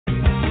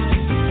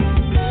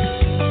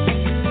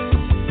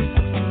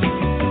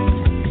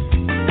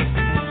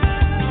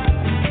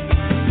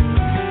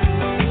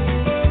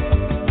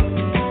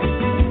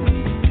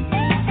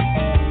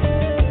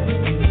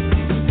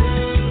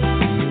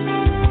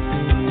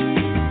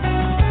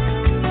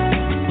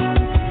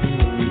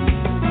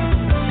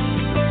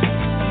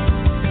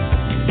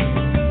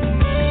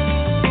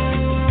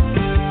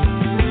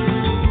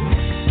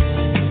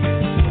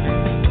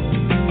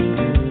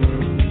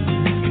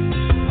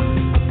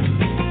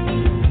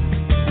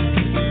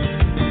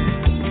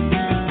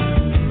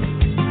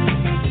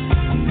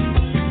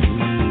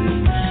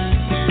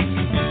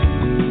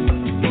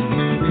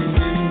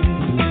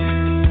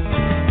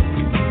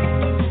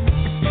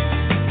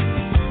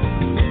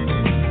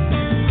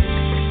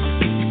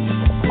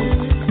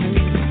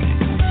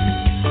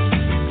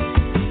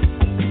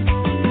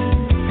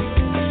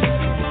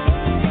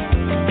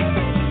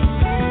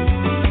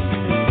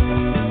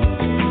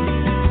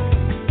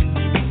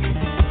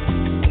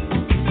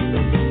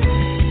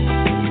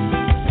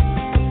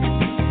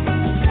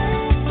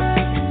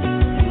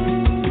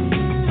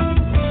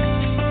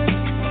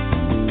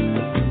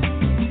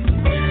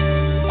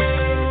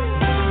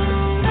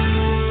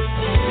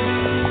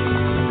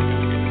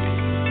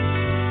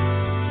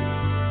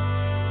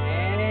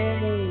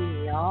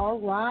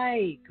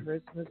right.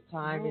 Christmas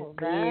Time is All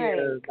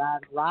Here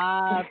right.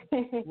 by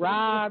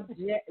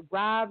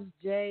Rob's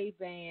J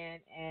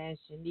Band and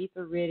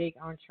Chenitha Reddick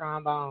on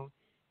trombone.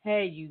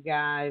 Hey, you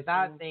guys,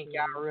 I Thank think you.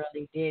 y'all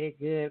really did it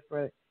good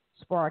for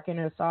sparking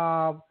us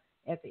all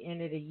at the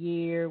end of the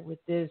year with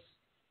this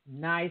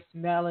nice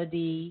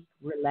melody,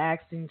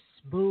 relaxing,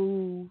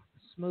 smooth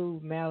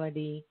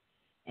melody.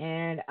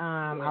 And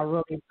I Yes.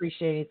 really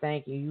appreciate it.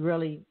 Thank you. You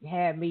really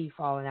had me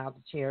falling out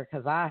the chair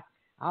because I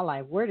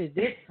like, where did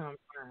this come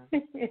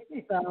from?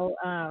 So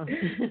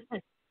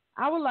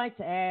I would like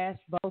to ask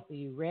both of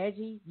you,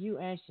 Reggie, you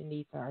and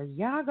Shanita, are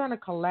y'all going to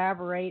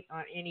collaborate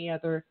on any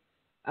other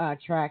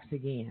tracks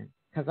again?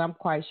 Because I'm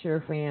quite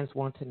sure fans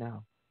want to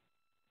know.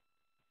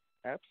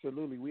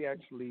 Absolutely. We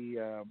actually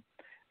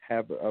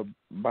have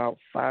about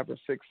 5 or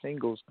 6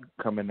 singles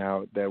coming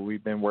out that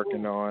we've been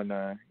working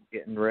on,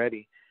 getting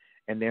ready.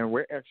 And then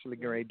we're actually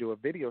going to do a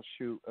video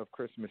shoot of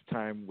Christmas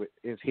Time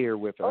is Here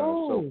with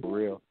So For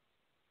Real.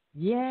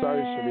 Yeah.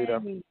 Sorry,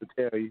 Shanita, to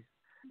tell you.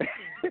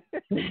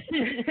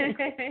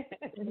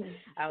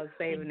 I was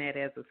saving that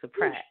as a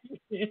surprise.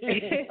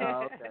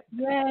 Oh, okay.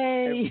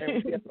 Yay.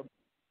 And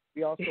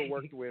we also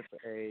worked with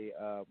a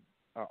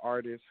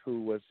artist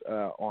who was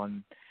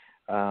on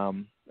a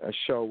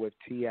show with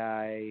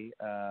T.I.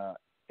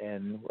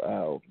 And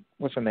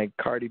what's her name,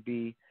 Cardi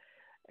B,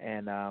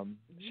 and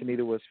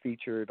Shanita was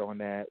featured on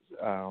that,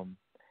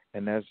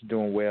 and that's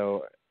doing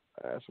well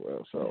as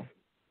well. So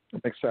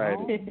I'm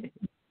excited.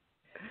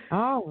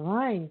 All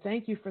right.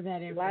 Thank you for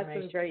that information.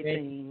 Lots of great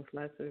things.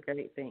 Lots of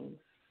great things.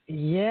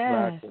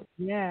 Yes,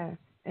 yes.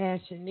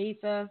 And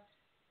Shanita,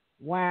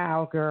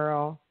 wow,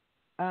 girl.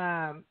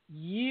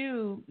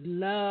 You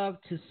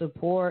love to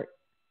support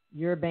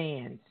your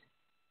bands.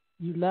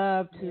 You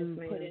love to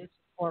put in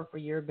support for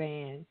your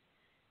bands.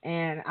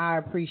 And I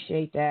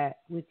appreciate that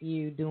with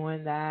you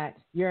doing that.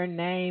 Your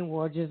name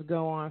will just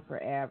go on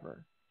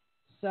forever.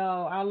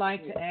 So I'd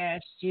like to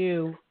ask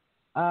you,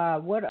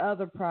 what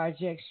other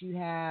projects you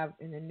have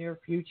in the near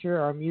future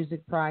or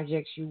music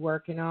projects you're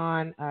working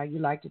on you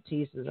like to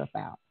tease us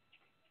about?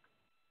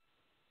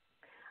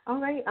 All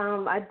right.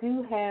 I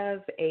do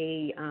have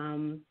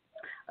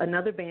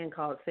another band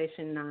called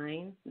Session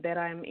 9 that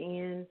I'm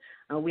in.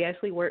 We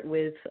actually work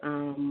with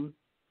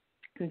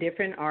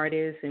different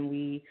artists,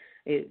 and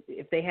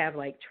if they have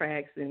like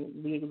tracks,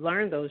 and we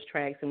learn those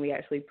tracks, and we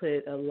actually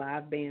put a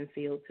live band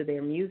feel to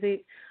their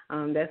music.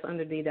 That's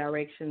under the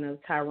direction of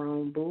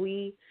Tyrone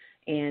Bowie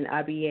and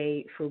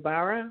Abiye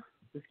Fubara.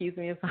 Excuse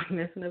me if I'm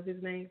messing up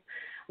his name.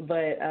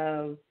 But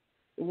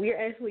we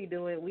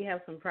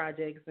have some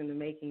projects in the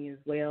making as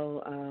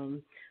well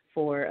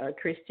for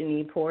Christian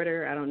E.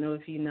 Porter. I don't know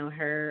if you know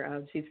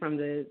her. She's from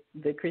the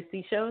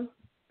Christie Show.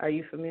 Are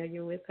you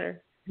familiar with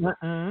her?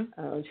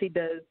 She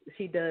does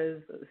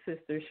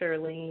Sister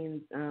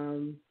Charlene.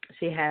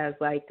 She has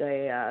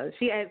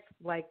she acts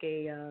like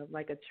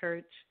a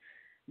church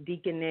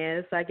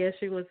deaconess, I guess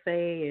you would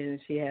say, and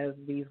she has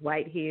these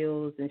white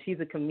heels, and she's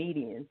a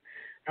comedian.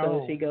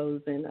 So she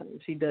goes and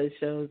she does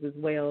shows as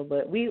well.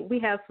 But we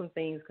have some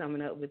things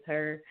coming up with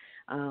her,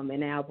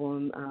 an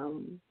album.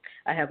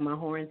 I have my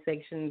horn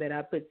section that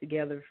I put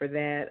together for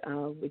that,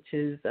 which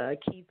is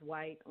Keith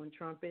White on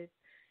trumpet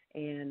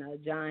and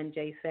John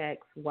J.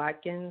 Sachs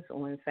Watkins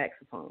on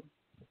saxophone.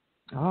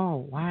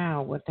 Oh,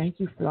 wow. Well, thank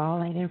you for all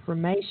that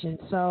information.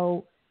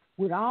 So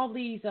with all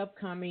these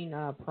upcoming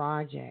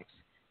projects,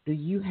 do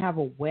you have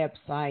a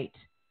website?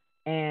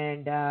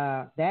 And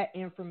that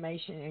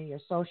information and your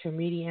social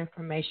media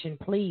information,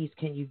 please,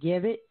 can you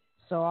give it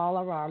so all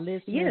of our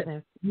listeners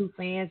and new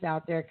fans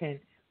out there can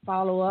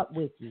follow up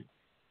with you?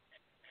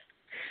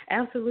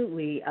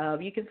 Absolutely.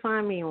 You can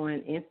find me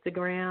on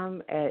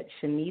Instagram at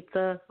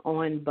Chenitha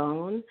on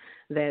Bone.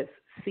 That's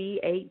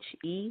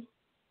ChenithaOnBone.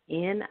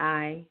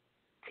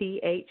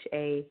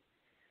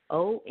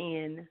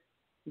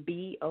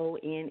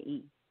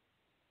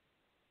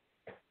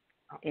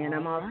 And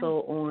I'm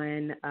also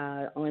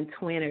on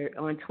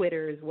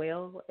Twitter as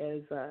well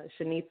as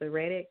Chenitha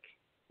Reddick.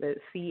 That's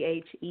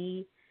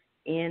ChenithaReddick.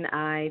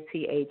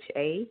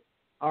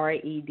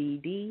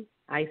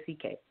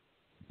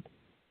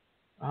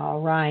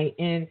 All right.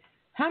 And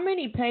how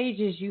many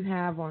pages you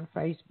have on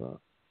Facebook?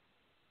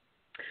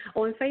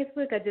 On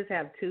Facebook, I just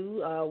have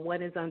 2.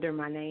 One is under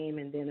my name,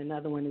 and then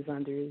another one is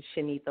under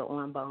Chenitha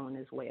on Bone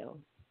as well.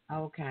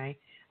 Okay.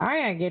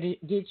 I gotta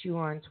get you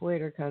on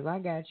Twitter because I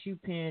got you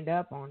pinned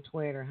up on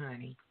Twitter,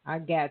 honey. I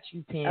got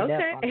you pinned up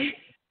on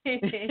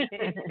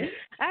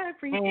I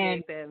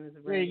appreciate that, Ms.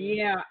 Brady.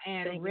 Yeah,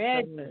 and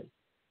Reggie,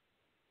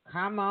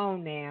 come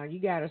on now. You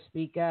got to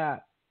speak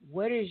up.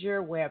 What is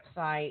your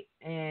website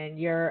and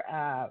your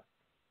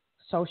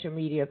social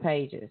media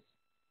pages?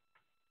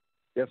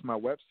 Yes, my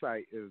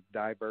website is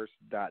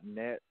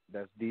diverse.net.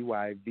 That's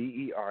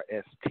DYVERSTSE,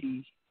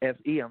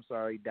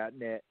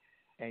 .net.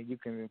 And you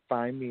can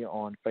find me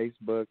on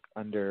Facebook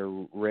under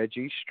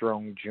Reggie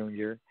Strong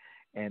Jr.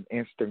 and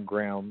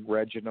Instagram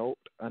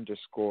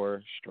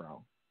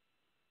Reginald_Strong.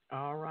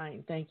 All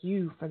right. Thank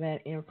you for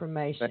that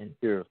information. Thank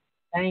you.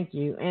 Thank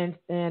you. And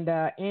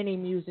any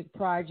music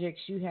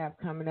projects you have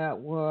coming up,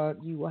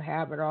 you will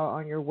have it all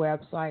on your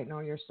website and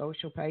on your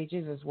social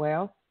pages as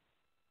well?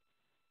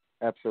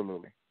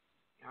 Absolutely.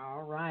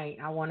 All right.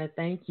 I want to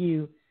thank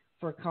you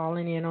for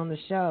calling in on the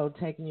show,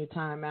 taking your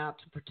time out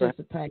to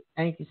participate.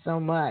 Thank you so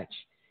much.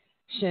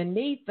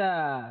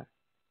 Chenitha.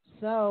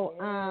 So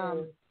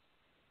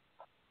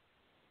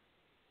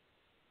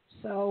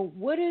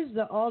what is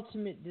the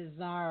ultimate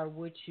desire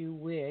which you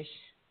wish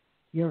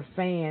your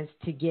fans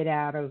to get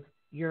out of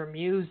your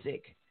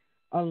music,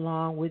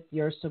 along with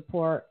your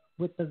support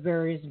with the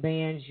various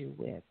bands you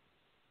with?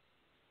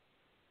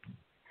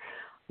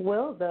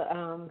 Well,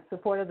 the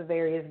support of the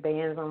various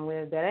bands I'm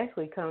with, that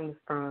actually comes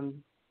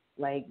from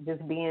like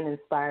just being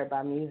inspired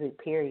by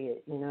music, period,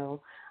 and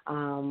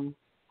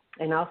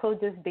also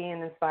just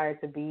being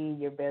inspired to be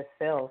your best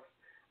self.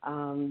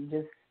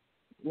 Just,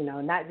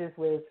 not just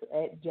with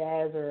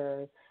jazz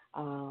or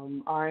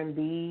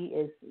R&B.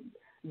 It's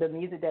the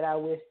music that I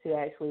wish to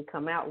actually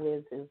come out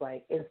with is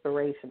like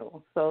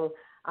inspirational. So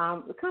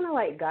it's kind of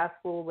like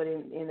gospel, but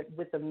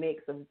with a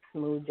mix of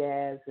smooth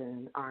jazz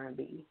and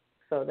R&B.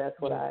 So that's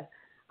what I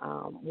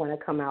want to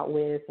come out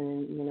with,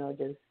 and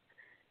just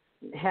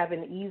have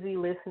an easy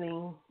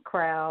listening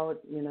crowd.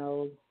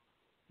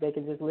 They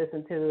can just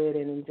listen to it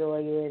and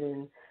enjoy it,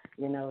 and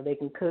they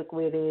can cook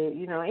with it.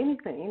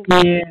 Anything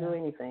can do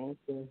anything.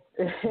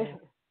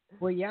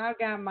 Well, y'all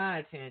got my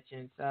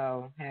attention,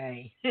 so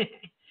hey.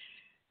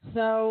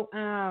 So,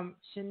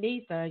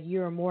 Chenitha,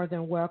 you're more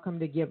than welcome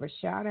to give a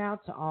shout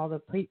out to all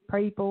the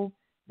people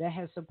that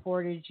have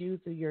supported you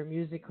through your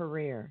music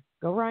career.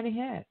 Go right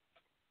ahead.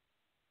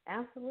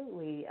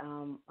 Absolutely.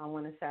 I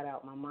want to shout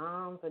out my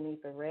mom,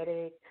 Chenitha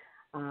Reddick.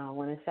 I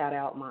want to shout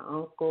out my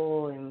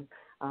uncle and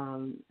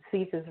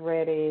Cephas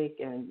Reddick,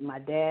 and my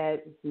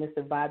dad,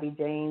 Mr. Bobby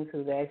James,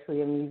 who's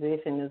actually a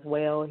musician as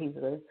well. He's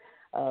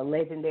a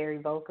legendary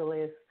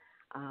vocalist.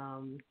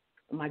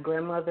 My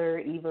grandmother,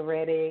 Eva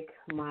Reddick,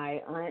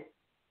 my aunt,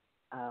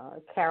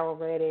 Carol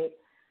Reddick.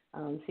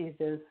 They've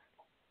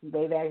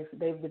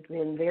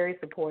been very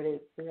supportive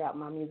throughout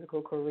my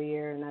musical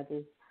career, and I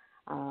just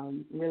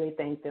really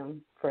thank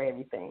them for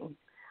everything.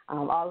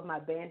 All of my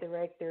band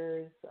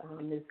directors,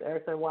 Ms.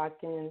 Eartha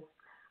Watkins,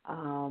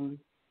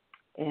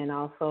 and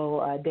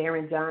also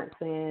Darren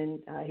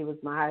Johnson. He was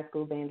my high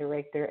school band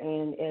director,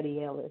 and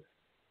Eddie Ellis.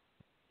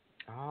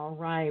 All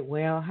right.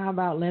 Well, how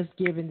about let's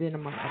give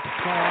them a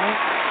applause.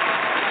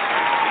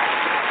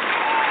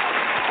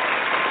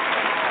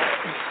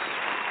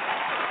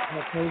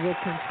 Okay, we'll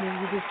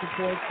continue to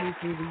support you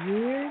through the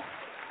years.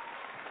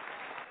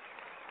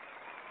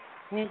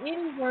 And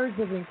any words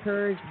of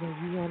encouragement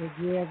you want to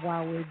give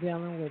while we're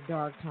dealing with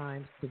dark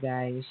times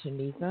today,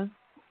 Chenitha?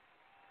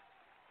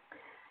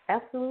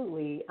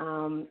 Absolutely.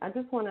 I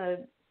just want to,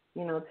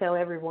 tell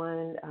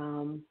everyone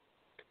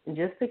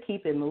just to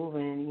keep it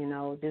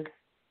moving, just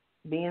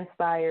be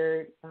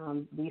inspired,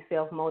 be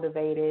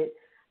self-motivated.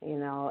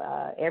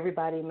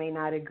 Everybody may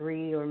not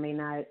agree or may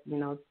not,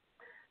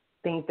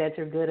 think that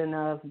you're good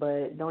enough,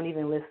 but don't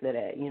even listen to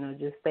that.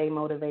 Just stay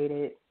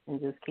motivated and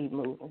just keep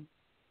moving.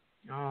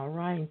 All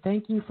right.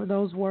 Thank you for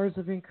those words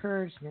of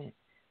encouragement.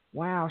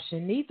 Wow.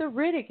 Chenitha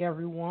Reddick,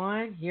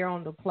 everyone, here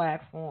on the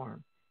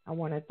platform. I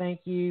want to thank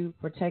you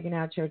for taking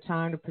out your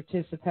time to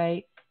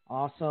participate.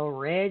 Also,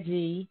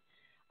 Reggie,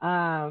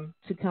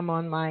 to come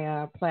on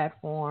my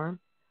platform.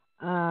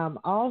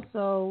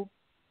 Also,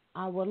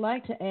 I would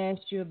like to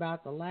ask you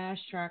about the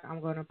last track I'm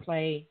going to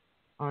play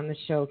on the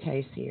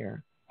showcase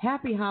here.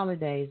 Happy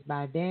Holidays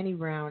by Danny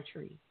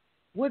Roundtree.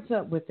 What's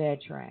up with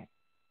that track?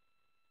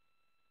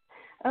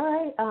 All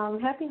right.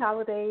 Happy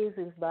Holidays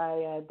is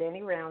by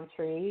Danny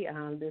Roundtree.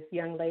 This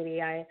young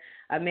lady, I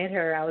met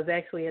her. I was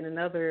actually in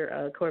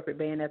another corporate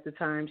band at the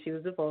time. She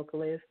was a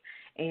vocalist,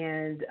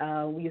 and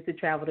we used to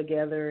travel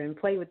together and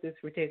play with this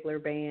particular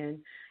band.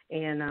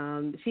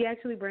 And she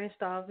actually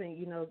branched off and,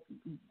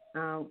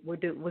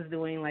 was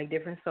doing like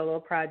different solo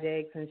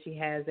projects, and she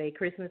has a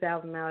Christmas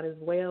album out as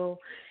well.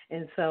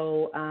 And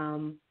so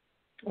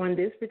on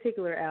this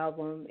particular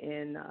album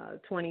in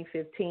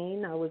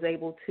 2015, I was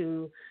able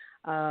to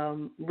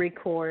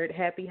record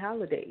Happy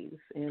Holidays,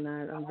 and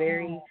I'm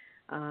very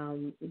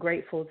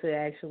grateful to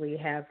actually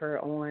have her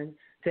on,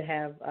 to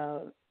have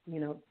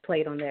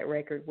played on that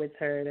record with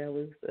her. That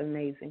was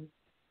amazing.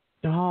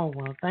 Oh,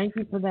 well, thank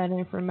you for that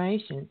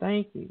information.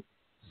 Thank you.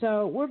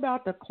 So we're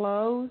about to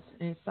close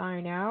and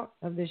sign out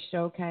of this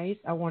showcase.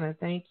 I want to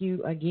thank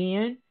you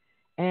again,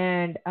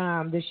 and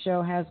the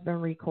show has been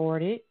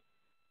recorded.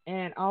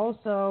 And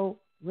also,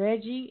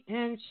 Reggie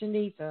and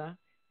Chenitha,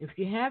 if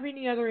you have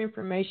any other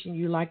information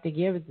you'd like to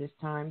give at this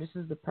time, this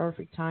is the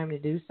perfect time to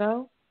do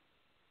so.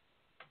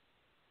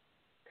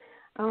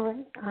 All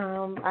right.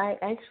 I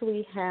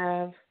actually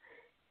have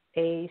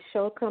a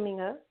show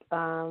coming up.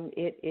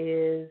 It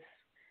is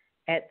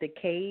at the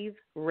Cave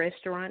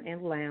Restaurant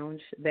and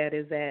Lounge. That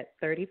is at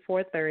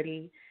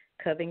 3430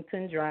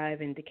 Covington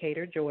Drive in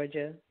Decatur,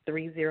 Georgia,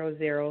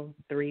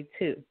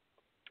 30032.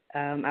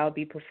 I'll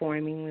be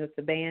performing with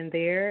the band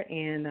there,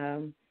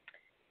 and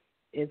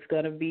it's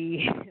going to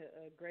be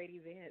a great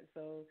event.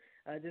 So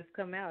just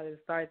come out. It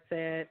starts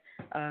at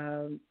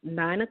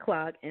 9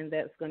 o'clock, and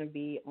that's going to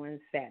be on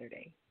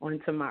Saturday, on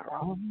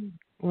tomorrow.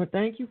 Well,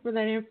 thank you for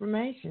that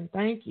information.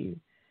 Thank you.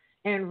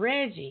 And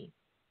Reggie,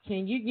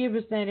 can you give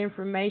us that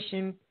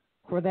information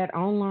for that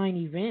online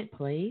event,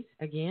 please,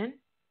 again?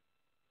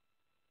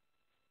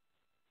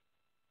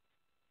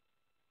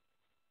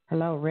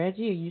 Hello,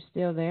 Reggie, are you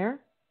still there?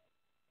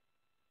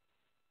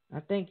 I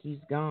think he's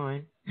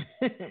gone.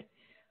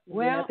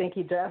 Well, yeah, I think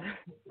he does.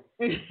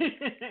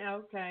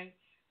 Okay.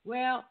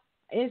 Well,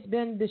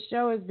 the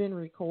show has been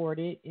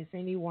recorded. If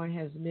anyone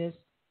has missed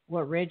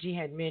what Reggie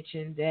had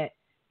mentioned, that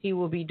he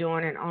will be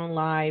doing an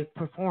on-live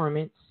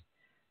performance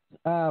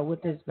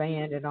with his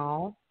band and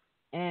all.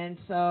 And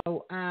so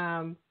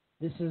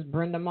this is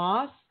Brenda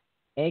Moss,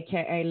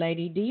 a.k.a.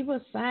 Lady Diva,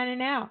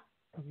 signing out.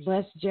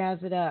 Let's jazz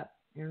it up.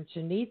 And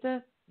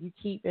Chenitha, you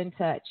keep in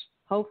touch.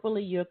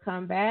 Hopefully you'll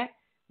come back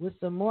with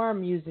some more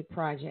music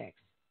projects.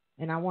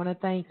 And I want to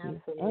thank you.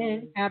 Absolutely.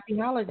 And happy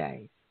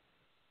holidays.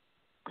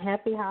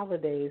 Happy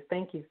holidays.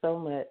 Thank you so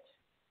much.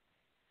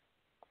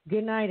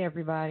 Good night,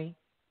 everybody.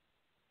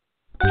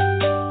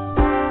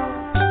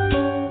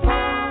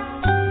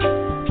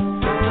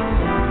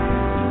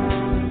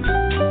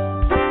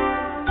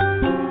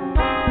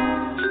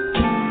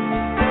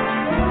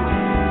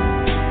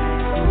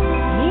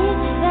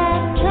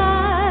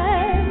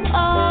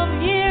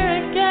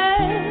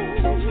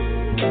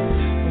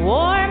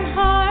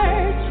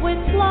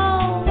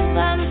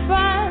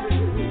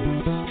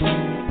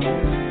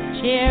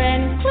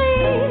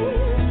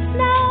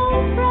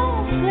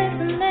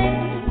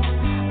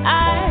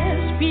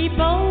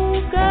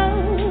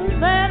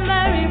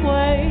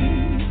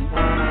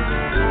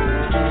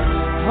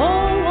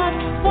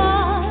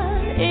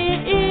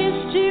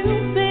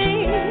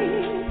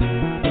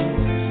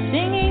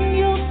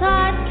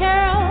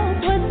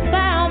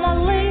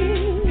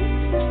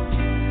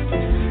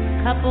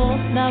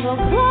 Double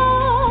close.